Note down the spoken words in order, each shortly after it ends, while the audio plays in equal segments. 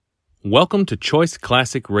Welcome to Choice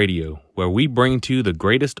Classic Radio, where we bring to you the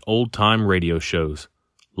greatest old-time radio shows.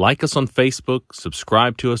 Like us on Facebook,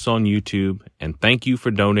 subscribe to us on YouTube, and thank you for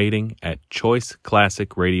donating at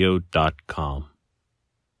choiceclassicradio.com.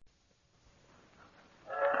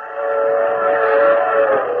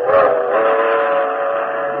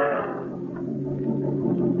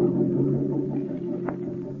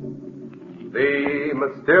 The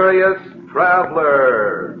Mysterious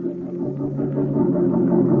Traveler.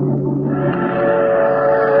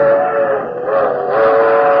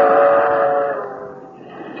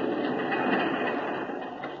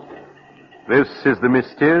 This is the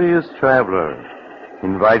Mysterious Traveler,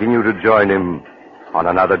 inviting you to join him on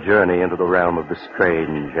another journey into the realm of the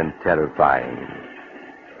strange and terrifying.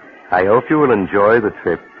 I hope you will enjoy the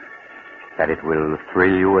trip, that it will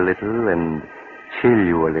thrill you a little and chill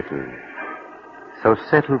you a little. So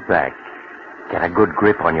settle back, get a good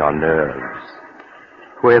grip on your nerves.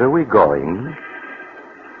 Where are we going?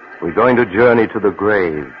 We're going to journey to the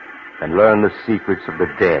grave and learn the secrets of the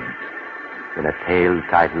dead in a tale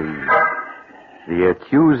titled The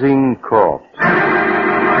Accusing Corpse.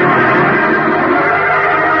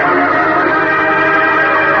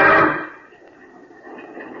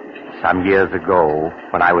 Some years ago,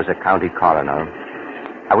 when I was a county coroner,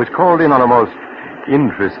 I was called in on a most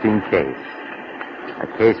interesting case. A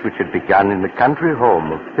case which had begun in the country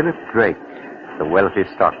home of Philip Drake, the wealthy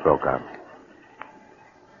stockbroker.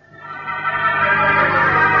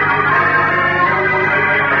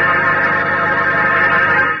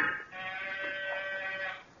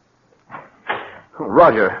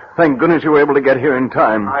 Roger, thank goodness you were able to get here in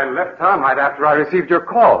time. I left town right after I received your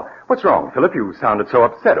call. What's wrong, Philip? You sounded so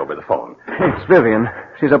upset over the phone. It's Vivian.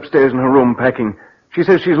 She's upstairs in her room packing. She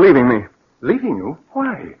says she's leaving me. Leaving you?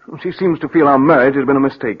 Why? She seems to feel our marriage has been a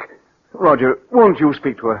mistake. Roger, won't you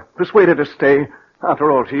speak to her? Persuade her to stay. After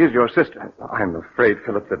all, she is your sister. I'm afraid,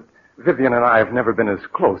 Philip, that Vivian and I have never been as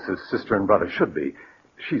close as sister and brother should be.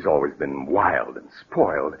 She's always been wild and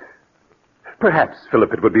spoiled. Perhaps,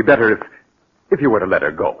 Philip, it would be better if you were to let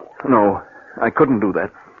her go. No, I couldn't do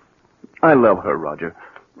that. I love her, Roger.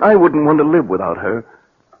 I wouldn't want to live without her.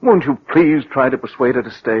 Won't you please try to persuade her to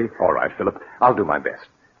stay? All right, Philip. I'll do my best.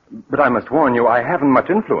 But I must warn you, I haven't much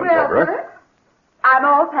influence over her. Philip, I'm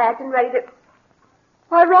all packed and ready to...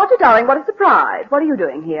 Why, Roger, darling, what a surprise. What are you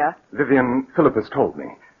doing here? Vivian, Philip has told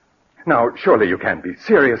me. Now, surely you can't be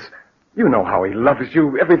serious. You know how he loves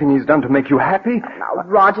you, everything he's done to make you happy. Now,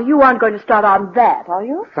 Roger, you aren't going to start on that, are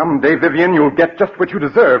you? Someday, Vivian, you'll get just what you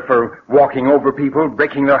deserve for walking over people,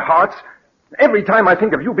 breaking their hearts. Every time I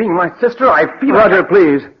think of you being my sister, I feel... Roger,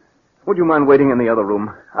 please. Would you mind waiting in the other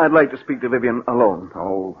room? I'd like to speak to Vivian alone.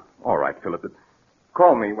 Oh, all right, Philip.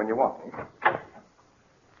 Call me when you want me.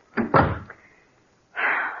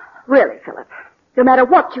 Really, Philip, no matter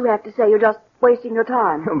what you have to say, you're just wasting your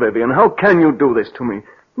time. Vivian, how can you do this to me?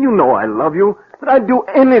 You know I love you, but I'd do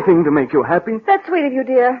anything to make you happy. That's sweet of you,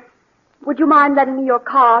 dear. Would you mind lending me your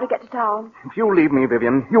car to get to town? If you leave me,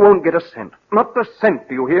 Vivian, you won't get a cent. Not a cent,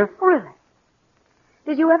 do you hear? Really?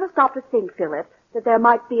 Did you ever stop to think, Philip, that there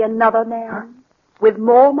might be another man with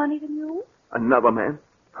more money than you? Another man?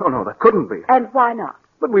 Oh, no, that couldn't be. And why not?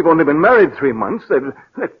 But we've only been married 3 months. There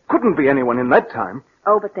couldn't be anyone in that time.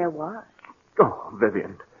 Oh, but there was. Oh,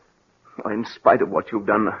 Vivian, in spite of what you've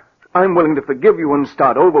done, I'm willing to forgive you and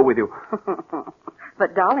start over with you.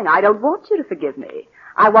 But, darling, I don't want you to forgive me.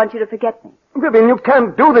 I want you to forget me. Vivian, you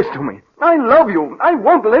can't do this to me. I love you. I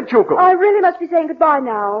won't let you go. I really must be saying goodbye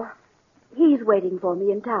now. He's waiting for me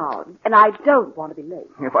in town, and I don't want to be late.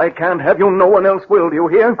 If I can't have you, no one else will. Do you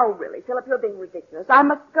hear? Oh, really, Philip, you're being ridiculous. I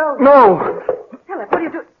must go. No. Philip, what are you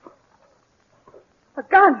doing? A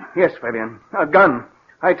gun. Yes, Vivian, a gun.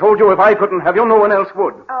 I told you if I couldn't have you, no one else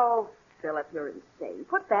would. Oh, Philip, you're insane.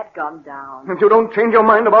 Put that gun down. If you don't change your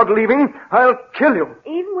mind about leaving, I'll kill you.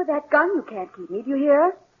 Even with that gun, you can't keep me. Do you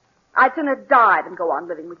hear? I'd sooner die than go on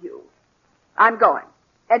living with you. I'm going.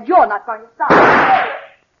 And you're not going to stop.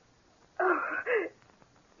 Oh,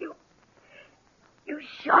 you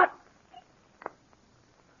shot.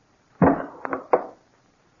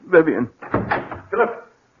 Vivian.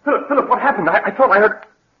 Philip, what happened? I thought I heard...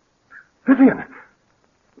 Vivian.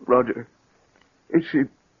 Roger, is she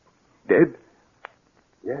dead?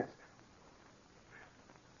 Yes.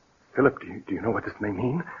 Philip, do you know what this may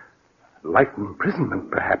mean? Life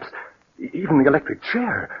imprisonment, perhaps. Even the electric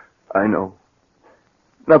chair. I know.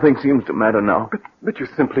 Nothing seems to matter now. But you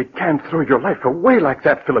simply can't throw your life away like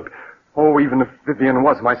that, Philip. Oh, even if Vivian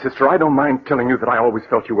was my sister, I don't mind telling you that I always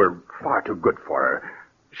felt you were far too good for her.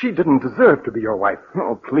 She didn't deserve to be your wife.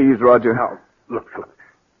 Oh, please, Roger. Now, look, Philip,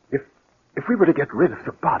 if we were to get rid of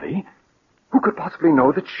the body, Who could possibly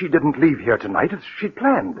know that she didn't leave here tonight as she'd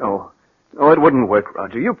planned? Oh, it wouldn't work,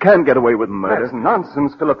 Roger. You can't get away with murder. That's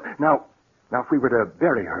nonsense, Philip. Now, if we were to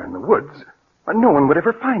bury her in the woods, no one would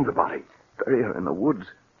ever find the body. Bury her in the woods?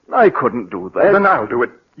 I couldn't do that. Then I'll do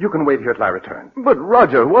it. You can wait here till I return. But,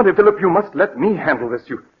 Roger, what if... Philip, you must let me handle this.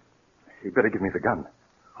 You better give me the gun.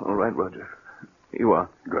 All right, Roger. Here you are.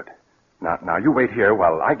 Good. Now, you wait here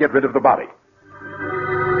while I get rid of the body.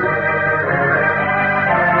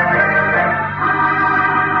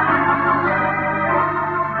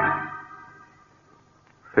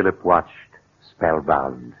 Philip watched,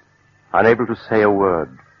 spellbound, unable to say a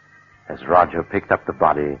word, as Roger picked up the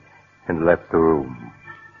body and left the room.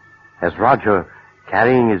 As Roger,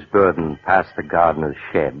 carrying his burden past the gardener's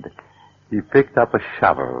shed, he picked up a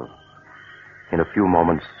shovel. In a few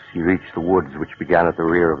moments, he reached the woods which began at the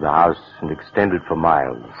rear of the house and extended for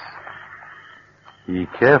miles. He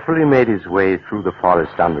carefully made his way through the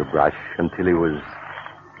forest underbrush until he was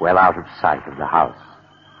well out of sight of the house.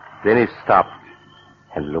 Then he stopped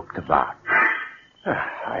and looked about.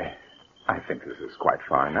 I think this is quite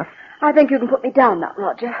far enough. I think you can put me down now,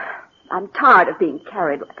 Roger. I'm tired of being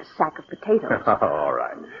carried like a sack of potatoes. All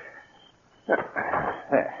right.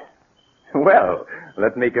 Well,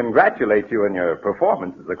 let me congratulate you on your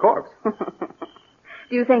performance as a corpse.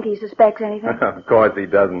 Do you think he suspects anything? Of course he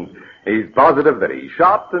doesn't. He's positive that he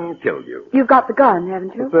shot and killed you. You've got the gun,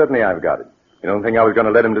 haven't you? Well, certainly I've got it. You don't think I was going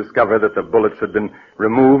to let him discover that the bullets had been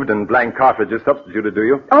removed and blank cartridges substituted, do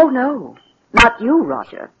you? Oh, no. Not you,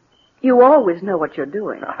 Roger. You always know what you're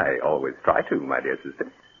doing. I always try to, my dear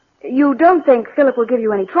sister. You don't think Philip will give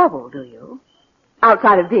you any trouble, do you?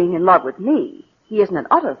 Outside of being in love with me, he isn't an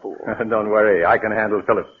utter fool. Don't worry, I can handle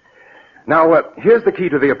Philip. Now, here's the key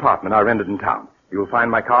to the apartment I rented in town. You'll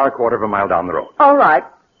find my car a quarter of a mile down the road. All right.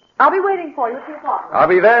 I'll be waiting for you at the apartment. I'll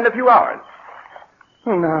be there in a few hours.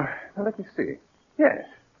 Well, now, let me see. Yes,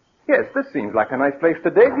 this seems like a nice place to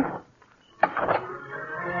dig.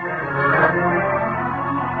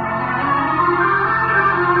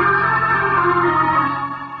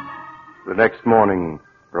 The next morning,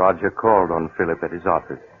 Roger called on Philip at his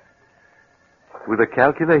office. With a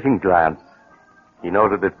calculating glance, he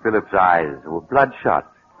noted that Philip's eyes were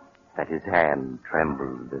bloodshot, that his hand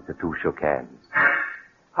trembled as the two shook hands.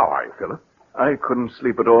 How are you, Philip? I couldn't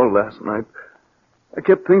sleep at all last night. I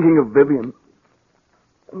kept thinking of Vivian.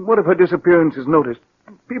 What if her disappearance is noticed?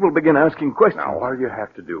 People begin asking questions. Now, all you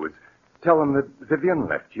have to do is tell them that Vivian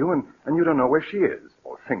left you and you don't know where she is.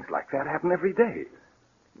 Or things like that happen every day.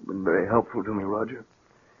 You've been very helpful to me, Roger.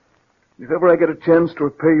 If ever I get a chance to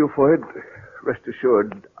repay you for it, rest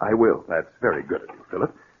assured I will. That's very good of you,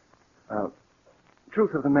 Philip.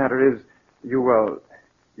 Truth of the matter is,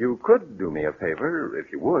 you could do me a favor if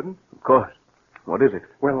you would. Of course. What is it?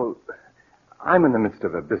 Well, I'm in the midst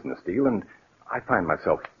of a business deal, and I find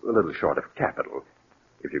myself a little short of capital.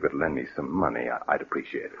 If you could lend me some money, I'd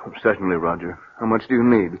appreciate it. Oh, certainly, Roger. How much do you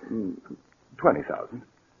need? 20,000.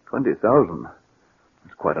 20,000?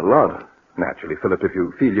 That's quite a lot. Naturally, Philip, if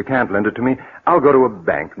you feel you can't lend it to me, I'll go to a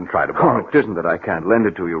bank and try to borrow it isn't that I can't lend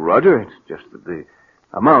it to you, Roger. It's just that the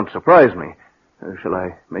amount surprised me. Shall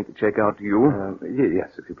I make the check out to you? Yes,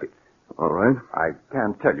 if you please. All right. I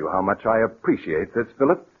can't tell you how much I appreciate this,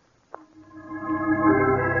 Philip.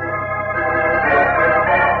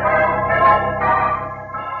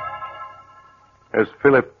 As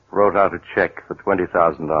Philip wrote out a check for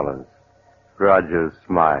 $20,000, Roger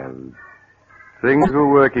smiled. Things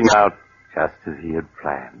were working out just as he had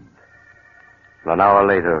planned. An hour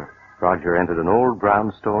later, Roger entered an old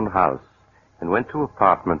brownstone house and went to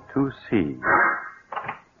apartment 2C.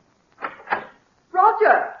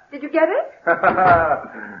 Roger, did you get it?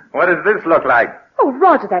 What does this look like? Oh,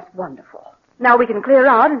 Roger, that's wonderful. Now we can clear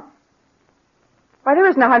out and... Why, there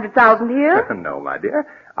isn't 100,000 here. No, my dear.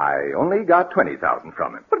 I only got 20,000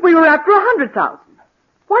 from him. But we were after 100,000.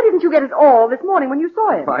 Why didn't you get it all this morning when you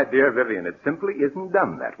saw him? My dear Vivian, it simply isn't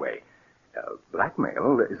done that way.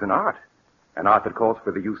 Blackmail is an art that calls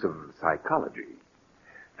for the use of psychology.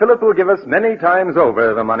 Philip will give us many times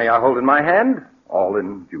over the money I hold in my hand, all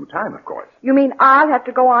in due time, of course. You mean I'll have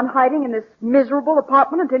to go on hiding in this miserable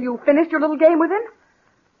apartment until you finish your little game with him?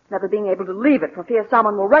 Never being able to leave it for fear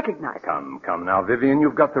someone will recognize it. Come now, Vivian,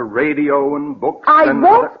 you've got the radio and books I and...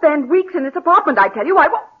 won't spend weeks in this apartment, I tell you. I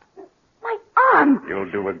won't. My arm! You'll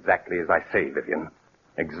do exactly as I say, Vivian.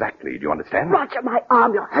 Exactly, do you understand? Roger, my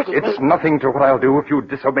arm, you're hurting me. It's nothing to what I'll do if you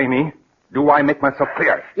disobey me. Do I make myself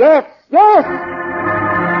clear? Yes.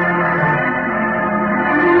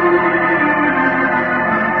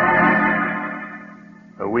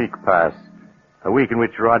 A week passed. A week in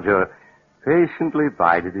which Roger patiently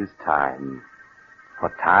bided his time. For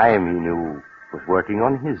time, he knew, was working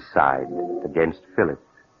on his side against Philip.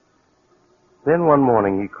 Then one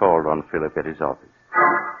morning he called on Philip at his office.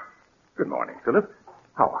 Good morning, Philip.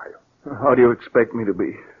 How are you? How do you expect me to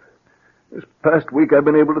be? This past week I've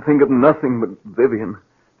been able to think of nothing but Vivian.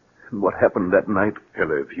 And what happened that night.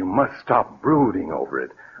 Philip, you must stop brooding over it.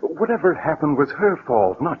 Whatever happened was her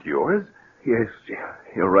fault, not yours. Yes,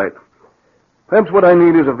 you're right. Perhaps what I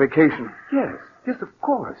need is a vacation. Yes, of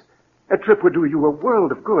course. A trip would do you a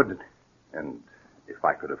world of good. And if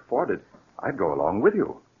I could afford it, I'd go along with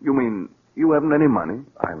you. You mean you haven't any money?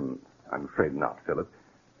 I'm afraid not, Philip.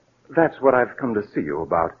 That's what I've come to see you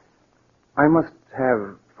about. I must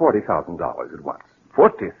have $40,000 at once.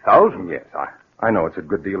 40,000? Yes, I know it's a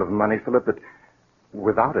good deal of money, Philip, but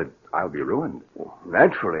without it, I'll be ruined. Well,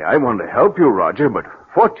 naturally, I want to help you, Roger, but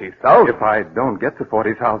 40,000? If I don't get the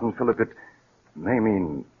 40,000, Philip, it may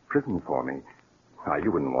mean prison for me. Now,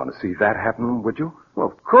 you wouldn't want to see that happen, would you? Well,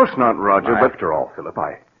 of course not, Roger, but... After all, Philip,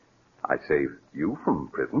 I saved you from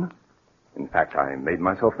prison. In fact, I made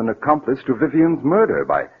myself an accomplice to Vivian's murder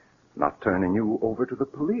by not turning you over to the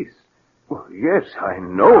police. Well, yes, I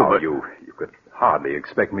know, but... You could hardly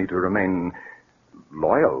expect me to remain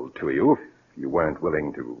loyal to you if you weren't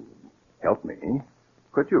willing to help me,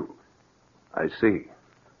 could you? I see.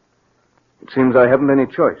 It seems I haven't any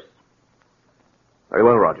choice. Very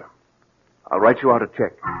well, Roger. I'll write you out a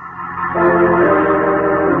check.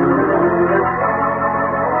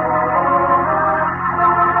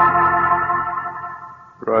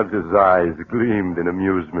 Roger's eyes gleamed in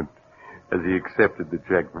amusement as he accepted the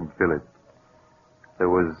check from Philip. There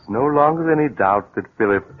was no longer any doubt that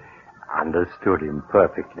Philip understood him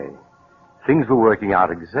perfectly. Things were working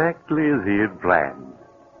out exactly as he had planned.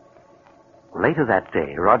 Later that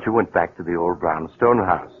day, Roger went back to the old brownstone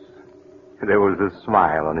house. There was a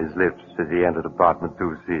smile on his lips as he entered apartment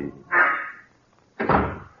 2C.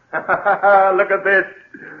 Look at this.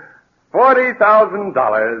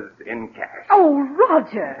 $40,000 in cash. Oh,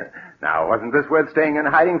 Roger. Now, wasn't this worth staying in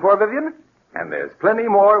hiding for, Vivian? And there's plenty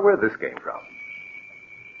more where this came from.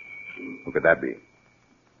 Who could that be?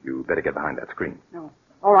 You better get behind that screen. No.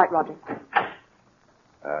 All right, Roger.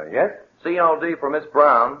 Yes? CLD for Miss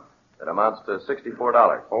Brown. That amounts to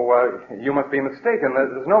 $64. Oh, you must be mistaken.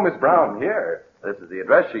 There's no Miss Brown here. This is the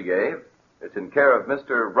address she gave. It's in care of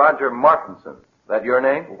Mr. Roger Martinson. That your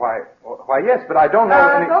name? Why, yes, but I don't know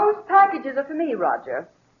any... Those packages are for me, Roger.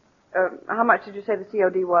 How much did you say the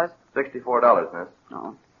COD was? $64, miss.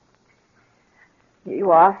 Oh. Here you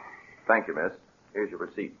are. Thank you, miss. Here's your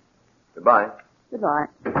receipt. Goodbye. Goodbye.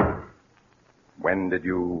 When did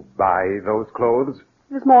you buy those clothes?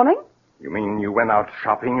 This morning? You mean you went out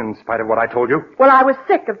shopping in spite of what I told you? Well, I was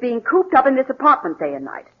sick of being cooped up in this apartment day and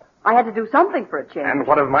night. I had to do something for a change. And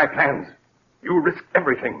what of my plans? You risked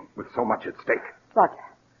everything with so much at stake. Roger,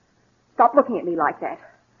 stop looking at me like that.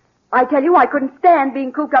 I tell you, I couldn't stand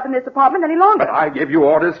being cooped up in this apartment any longer. But I gave you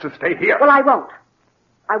orders to stay here. Well, I won't.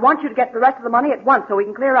 I want you to get the rest of the money at once so we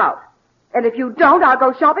can clear out. And if you don't, I'll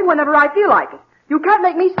go shopping whenever I feel like it. You can't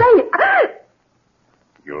make me stay here.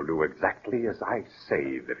 You'll do exactly as I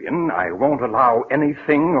say, Vivian. I won't allow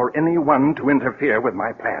anything or anyone to interfere with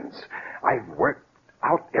my plans. I've worked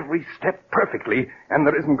out every step perfectly, and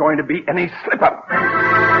there isn't going to be any slip-up.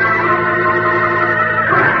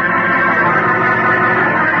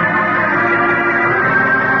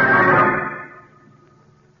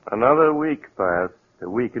 Another week passed, a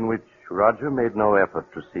week in which Roger made no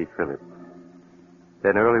effort to see Philip.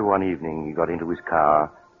 Then early one evening, he got into his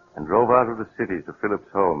car and drove out of the city to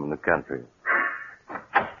Philip's home in the country.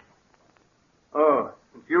 Oh,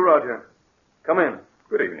 it's you, Roger. Come in.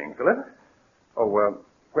 Good evening, Philip. Oh, where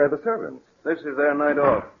are the servants? This is their night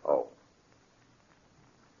off. Oh.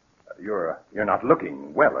 You're not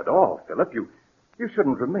looking well at all, Philip. You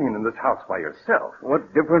shouldn't remain in this house by yourself.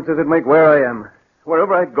 What difference does it make where I am?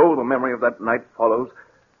 Wherever I go, the memory of that night follows.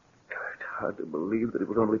 It's hard to believe that it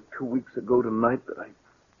was only 2 weeks ago tonight that I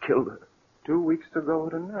killed her. 2 weeks ago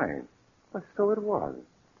tonight. Well, so it was.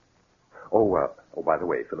 Oh, by the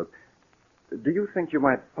way, Philip, do you think you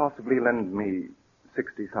might possibly lend me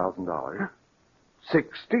 $60,000?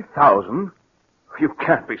 60,000? You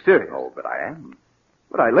can't be serious. Oh, but I am.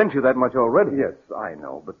 But I lent you that much already. Yes, I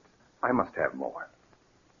know, but I must have more.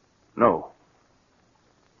 No.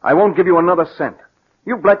 I won't give you another cent.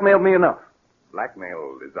 You've blackmailed me enough.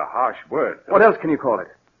 Blackmail is a harsh word, Philip. What else can you call it?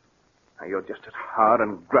 Now, you're just as hard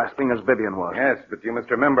and grasping as Vivian was. Yes, but you must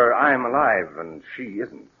remember I'm alive and she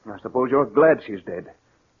isn't. I suppose you're glad she's dead.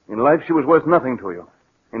 In life, she was worth nothing to you.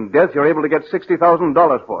 In death, you're able to get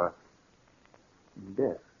 $60,000 for her. In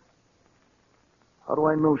death? How do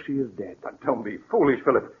I know she is dead? But don't be foolish,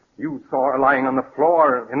 Philip. You saw her lying on the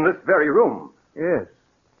floor in this very room. Yes.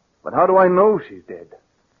 But how do I know she's dead? It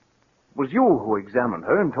was you who examined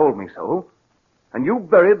her and told me so. And you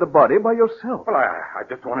buried the body by yourself. Well, I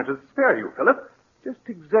just wanted to spare you, Philip. Just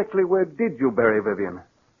exactly where did you bury Vivian?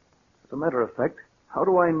 As a matter of fact, how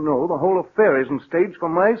do I know the whole affair isn't staged for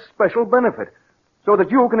my special benefit, so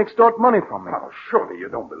that you can extort money from me? Oh, surely you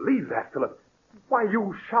don't believe that, Philip. Why,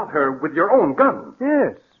 you shot her with your own gun.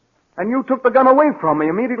 Yes. And you took the gun away from me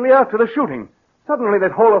immediately after the shooting. Suddenly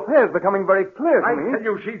that whole affair is becoming very clear to me. I tell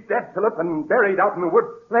you, she's dead, Philip, and buried out in the woods.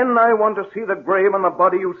 Then I want to see the grave and the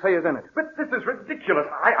body you say is in it. But this is ridiculous.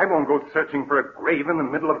 I won't go searching for a grave in the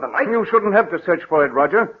middle of the night. You shouldn't have to search for it,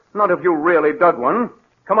 Roger. Not if you really dug one.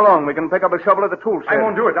 Come along. We can pick up a shovel at the tool shed. I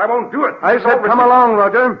won't do it. I won't do it. I said come along,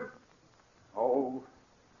 Roger. Oh,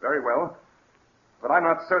 very well. But I'm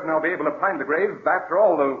not certain I'll be able to find the grave. After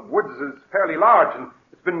all, the woods is fairly large, and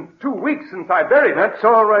it's been 2 weeks since I buried her. That's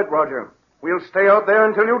all right, Roger. We'll stay out there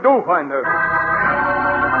until you do find her.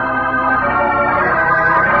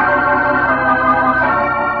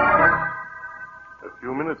 A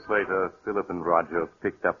few minutes later, Philip and Roger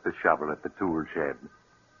picked up the shovel at the tool shed,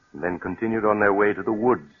 and then continued on their way to the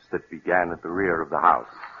woods that began at the rear of the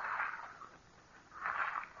house.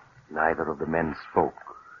 Neither of the men spoke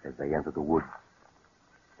as they entered the woods.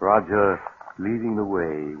 Roger leading the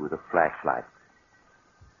way with a flashlight.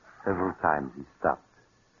 Several times he stopped,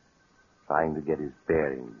 trying to get his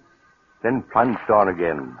bearings, then plunged on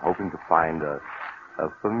again, hoping to find a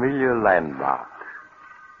familiar landmark.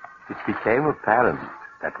 It became apparent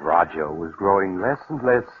that Roger was growing less and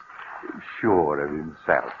less sure of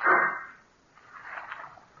himself.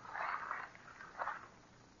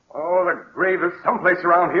 Oh, the grave is someplace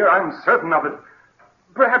around here. I'm certain of it.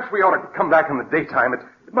 Perhaps we ought to come back in the daytime.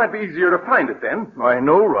 It might be easier to find it then. I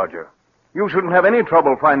know, Roger. You shouldn't have any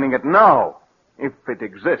trouble finding it now, if it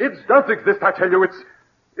exists. It does exist, I tell you.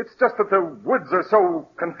 It's just that the woods are so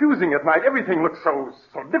confusing at night. Everything looks so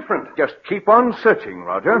different. Just keep on searching,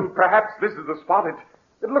 Roger. Perhaps this is the spot.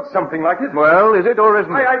 It looks something like it. Well, is it or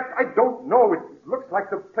isn't it? I don't know. It looks like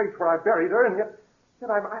the place where I buried her, and yet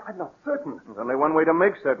I'm not certain. There's only one way to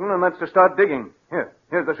make certain, and that's to start digging.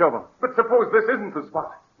 Here's the shovel. But suppose this isn't the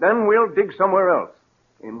spot. Then we'll dig somewhere else.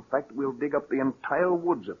 In fact, we'll dig up the entire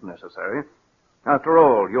woods if necessary. After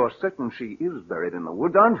all, you're certain she is buried in the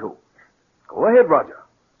woods, aren't you? Go ahead, Roger.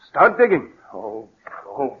 Start digging. Oh,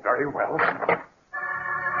 very well.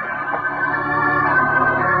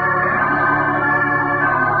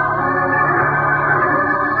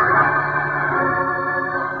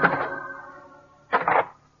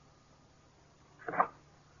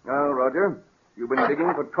 Now, Roger, you've been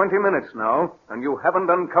digging for 20 minutes now, and you haven't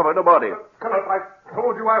uncovered a body. Philip, I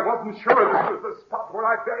told you I wasn't sure this was the spot where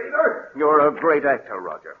I buried her. You're a great actor,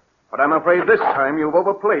 Roger. But I'm afraid this time you've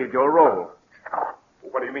overplayed your role.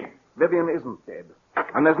 What do you mean? Vivian isn't dead.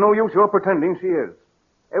 And there's no use your pretending she is.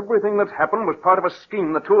 Everything that's happened was part of a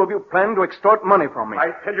scheme the two of you planned to extort money from me.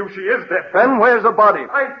 I tell you she is dead. Then where's the body?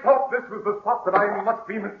 I thought this was the spot, but I must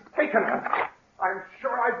be mistaken. I'm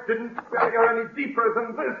sure I didn't bury her any deeper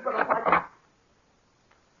than this, but if I...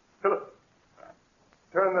 Philip,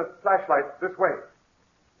 turn the flashlight this way.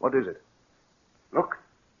 What is it? Look.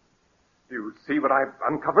 Do you see what I've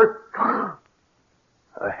uncovered?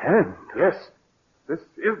 A hand. Yes. This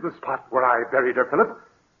is the spot where I buried her, Philip.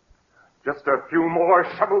 Just a few more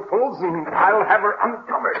shovelfuls and I'll have her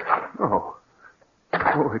uncovered. Oh.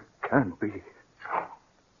 Oh, it can't be.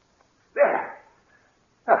 There.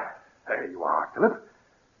 There you are, Philip.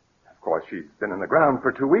 Of course, she's been in the ground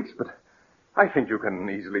for 2 weeks, but I think you can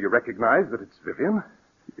easily recognize that it's Vivian.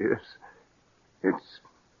 Yes. It's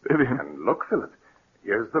Vivian. And look, Philip,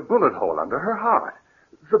 here's the bullet hole under her heart.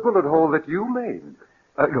 The bullet hole that you made.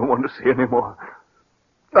 I don't want to see any more.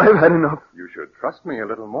 I've had enough. You should trust me a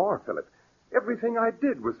little more, Philip. Everything I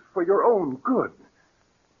did was for your own good.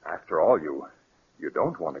 After all, you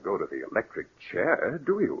don't want to go to the electric chair,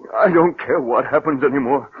 do you? I don't care what happens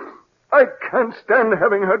anymore. I can't stand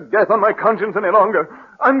having her death on my conscience any longer.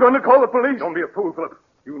 I'm going to call the police. Don't be a fool, Philip.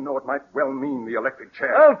 You know it might well mean the electric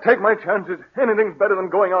chair. I'll take my chances. Anything's better than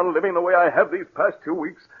going on living the way I have these past 2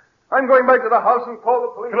 weeks. I'm going back to the house and call the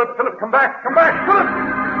police. Philip, come back. Come back, Philip!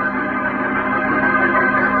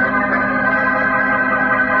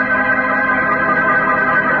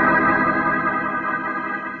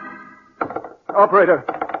 Operator!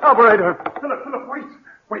 Philip, wait.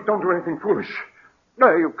 Wait, don't do anything foolish.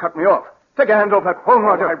 No, you cut me off. Take your hands off that phone,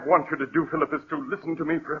 Roger. What I want you to do, Philip, is to listen to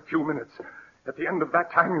me for a few minutes. At the end of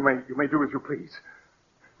that time, you may do as you please.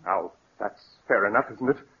 Now, that's fair enough, isn't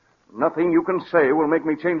it? Nothing you can say will make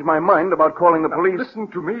me change my mind about calling the police. Listen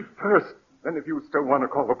to me first. Then if you still want to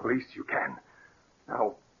call the police, you can.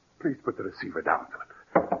 Now, please put the receiver down,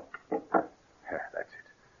 Philip. Yeah, that's it.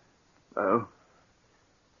 Well,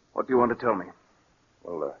 what do you want to tell me?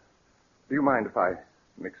 Well, do you mind if I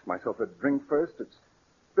mix myself a drink first? It's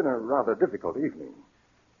been a rather difficult evening.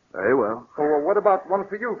 Very well. Oh, well, what about one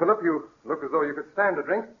for you, Philip? You look as though you could stand a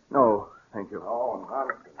drink. No, thank you. Oh,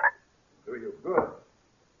 nonsense. Do you good.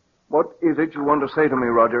 What is it you want to say to me,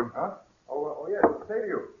 Roger? Huh? Oh, yes, say to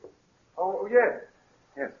you. Oh, yes.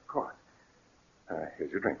 Yes, of course.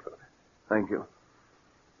 Here's your drink, Philip. Thank you.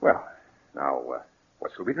 Well, now,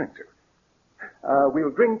 what shall we drink to?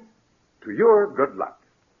 We'll drink to your good luck,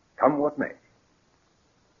 come what may.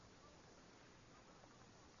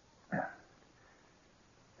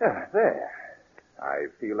 There. I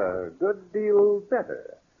feel a good deal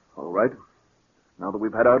better. All right. Now that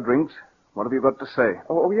we've had our drinks, what have you got to say?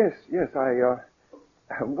 Oh, yes.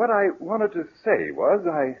 What I wanted to say was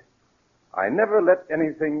I never let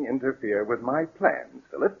anything interfere with my plans,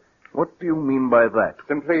 Philip. What do you mean by that?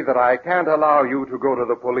 Simply that I can't allow you to go to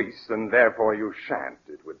the police, and therefore you shan't.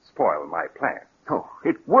 It would spoil my plans. Oh,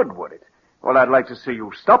 it would it? Well, I'd like to see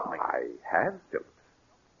you stop me. I have, Philip.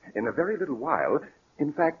 In a very little while,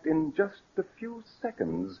 in fact, in just a few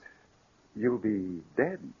seconds, you'll be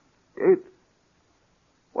dead. Dead?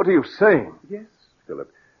 What are you saying? Yes,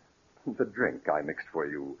 Philip. The drink I mixed for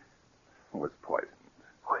you was poisoned.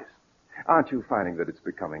 Poison? Aren't you finding that it's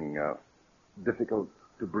becoming difficult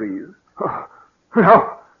to breathe? Oh,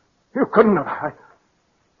 no. You couldn't have.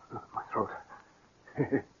 My throat.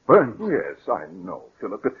 It burns. Yes, I know,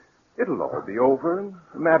 Philip. It'll all be over in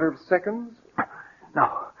a matter of seconds.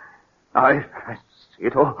 Now, I see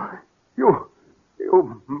it all. You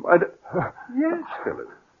murdered her. Yes, Philip.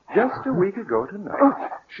 Just a week ago tonight,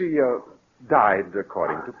 she died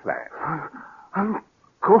according to plan.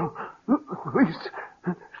 Uncle, please.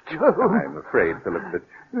 I'm afraid, Philip,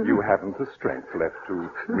 that you haven't the strength left to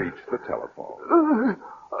reach the telephone.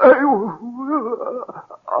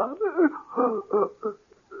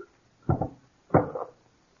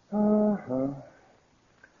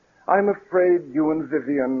 I'm afraid you and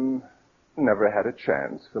Vivian never had a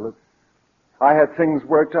chance, Philip. I had things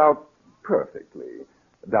worked out perfectly,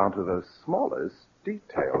 down to the smallest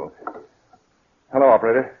detail. Hello,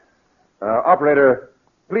 operator. Operator,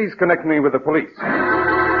 please connect me with the police.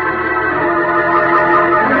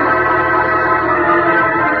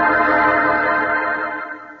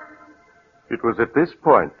 It was at this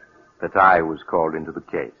point that I was called into the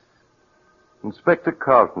case. Inspector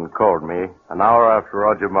Carlton called me an hour after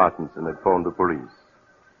Roger Martinson had phoned the police.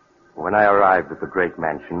 When I arrived at the Drake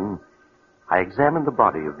mansion, I examined the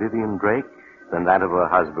body of Vivian Drake, then that of her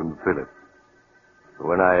husband, Philip.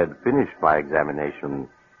 When I had finished my examination,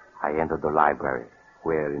 I entered the library,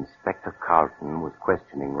 where Inspector Carlton was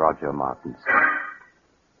questioning Roger Martinson.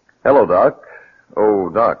 Hello, Doc. Oh,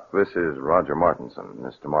 Doc, this is Roger Martinson.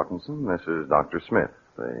 Mr. Martinson, this is Dr. Smith,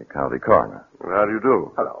 the county coroner. How do you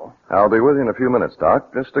do? Hello. I'll be with you in a few minutes,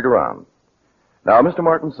 Doc. Just stick around. Now, Mr.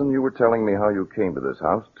 Martinson, you were telling me how you came to this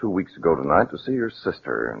house 2 weeks ago tonight to see your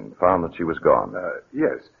sister and found that she was gone.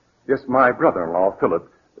 Yes. Yes, my brother-in-law,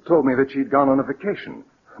 Philip, told me that she'd gone on a vacation.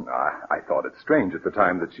 I thought it strange at the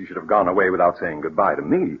time that she should have gone away without saying goodbye to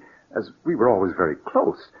me, as we were always very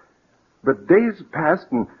close. But days passed,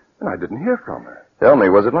 and I didn't hear from her. Tell me,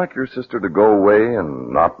 was it like your sister to go away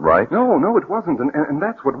and not write? No, it wasn't, and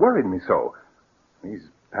that's what worried me so. These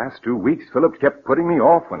past 2 weeks, Philip kept putting me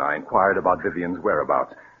off when I inquired about Vivian's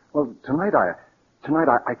whereabouts. Well, tonight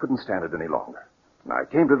I couldn't stand it any longer. And I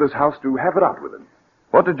came to this house to have it out with him.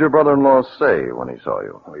 What did your brother-in-law say when he saw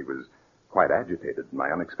you? Well, he was quite agitated at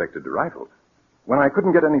my unexpected arrival. When I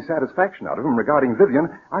couldn't get any satisfaction out of him regarding Vivian,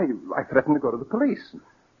 I threatened to go to the police.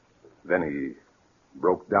 Then he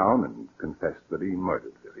broke down and confessed that he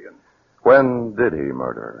murdered Vivian. When did he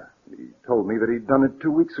murder her? He told me that he'd done it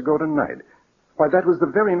 2 weeks ago tonight. Why, that was the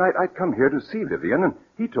very night I'd come here to see Vivian, and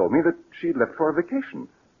he told me that she'd left for a vacation.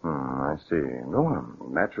 I see. Go on.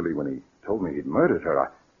 Naturally, when he told me he'd murdered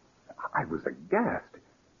her, I was aghast.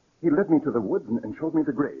 He led me to the woods and showed me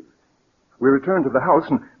the grave. We returned to the house,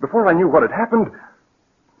 and before I knew what had happened,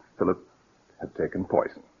 Philip had taken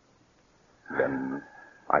poison. Then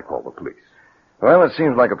I called the police. Well, it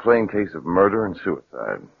seems like a plain case of murder and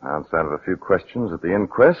suicide. Outside of a few questions at the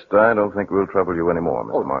inquest, I don't think we'll trouble you anymore,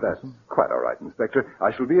 Mr. Martinson. That's quite all right, Inspector.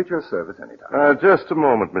 I shall be at your service any time. Just a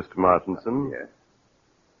moment, Mr. Martinson. Yes.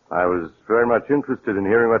 I was very much interested in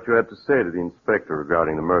hearing what you had to say to the inspector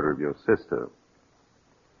regarding the murder of your sister.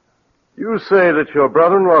 You say that your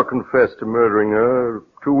brother-in-law confessed to murdering her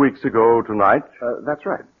 2 weeks ago tonight? That's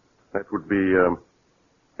right. That would be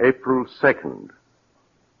April 2nd,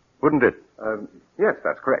 wouldn't it? Yes,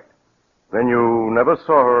 that's correct. Then you never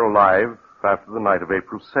saw her alive after the night of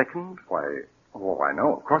April 2nd? Why,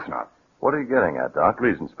 no, of course not. What are you getting at, Doc?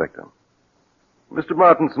 Please, Inspector. Mr.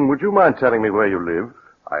 Martinson, would you mind telling me where you live?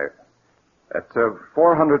 At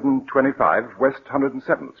 425 West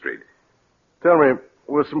 107th Street. Tell me,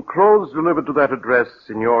 were some clothes delivered to that address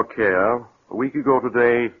in your care a week ago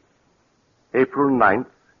today, April 9th?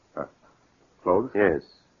 Clothes? Yes.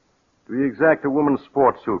 To be exact, a woman's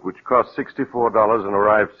sports suit, which cost $64 and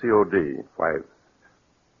arrived COD.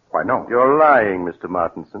 Why, no. You're lying, Mr.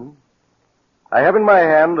 Martinson. I have in my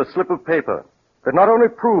hand a slip of paper that not only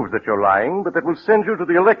proves that you're lying, but that will send you to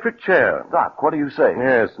the electric chair. Doc, what are you saying?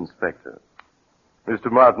 Yes, Inspector.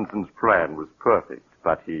 Mr. Martinson's plan was perfect,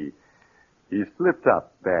 but he slipped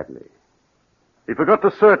up badly. He forgot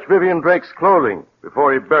to search Vivian Drake's clothing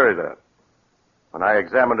before he buried her. When I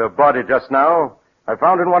examined her body just now, I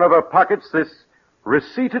found in one of her pockets this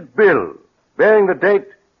receipted bill bearing the date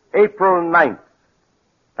April 9th.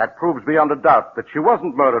 That proves beyond a doubt that she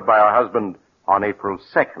wasn't murdered by her husband on April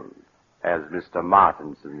 2nd, as Mr.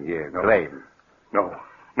 Martinson here claims. No.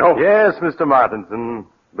 Yes, Mr. Martinson,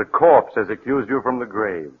 the corpse has accused you from the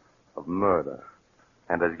grave of murder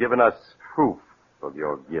and has given us proof of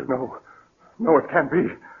your guilt. No, it can't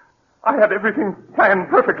be. I had everything planned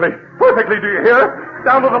perfectly. Perfectly, do you hear?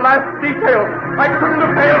 Down to the last detail. I couldn't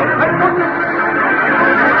have failed. I couldn't.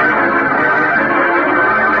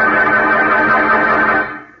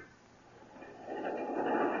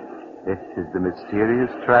 This is the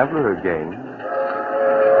mysterious traveler again.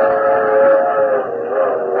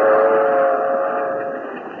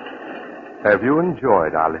 Have you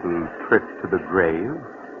enjoyed our little trip to the grave?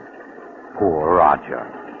 Poor Roger.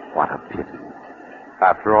 What a pity.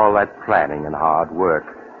 After all that planning and hard work,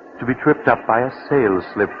 to be tripped up by a sales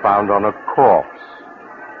slip found on a corpse.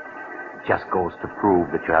 It just goes to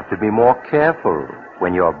prove that you have to be more careful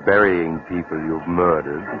when you're burying people you've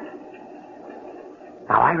murdered.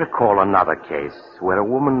 Now, I recall another case where a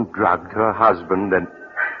woman drugged her husband and...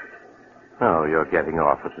 Oh, you're getting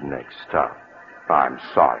off at the next stop. I'm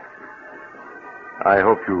sorry. I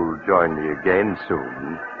hope you'll join me again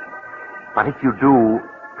soon. But if you do,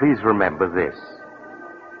 please remember this.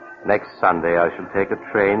 Next Sunday, I shall take a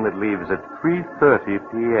train that leaves at 3:30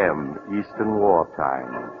 p.m. Eastern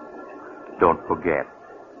Wartime. Don't forget,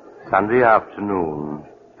 Sunday afternoon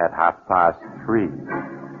at 3:30.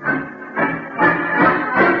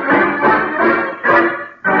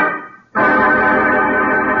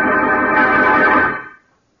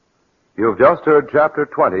 You've just heard Chapter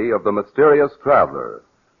 20 of The Mysterious Traveler,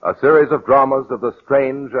 a series of dramas of the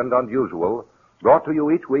strange and unusual, brought to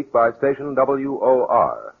you each week by station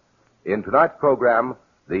WOR. In tonight's program,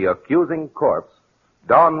 The Accusing Corpse,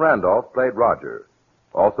 Don Randolph played Roger.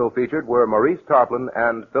 Also featured were Maurice Tarplin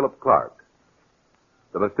and Philip Clark.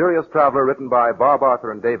 The Mysterious Traveler, written by Bob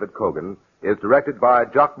Arthur and David Cogan, is directed by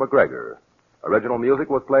Jock McGregor. Original music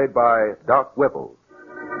was played by Doc Whipple.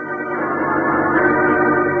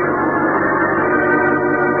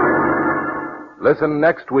 Listen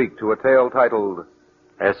next week to a tale titled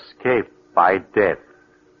Escape by Death.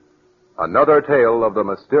 Another Tale of the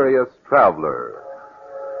Mysterious Traveler.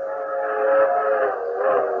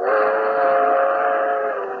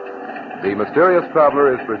 The Mysterious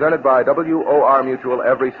Traveler is presented by WOR Mutual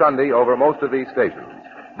every Sunday over most of these stations.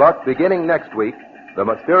 But beginning next week, The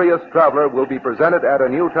Mysterious Traveler will be presented at a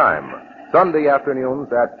new time, Sunday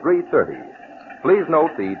afternoons at 3:30. Please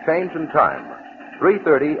note the change in time.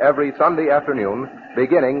 3:30 every Sunday afternoon,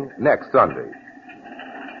 beginning next Sunday.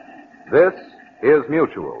 This is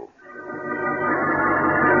Mutual.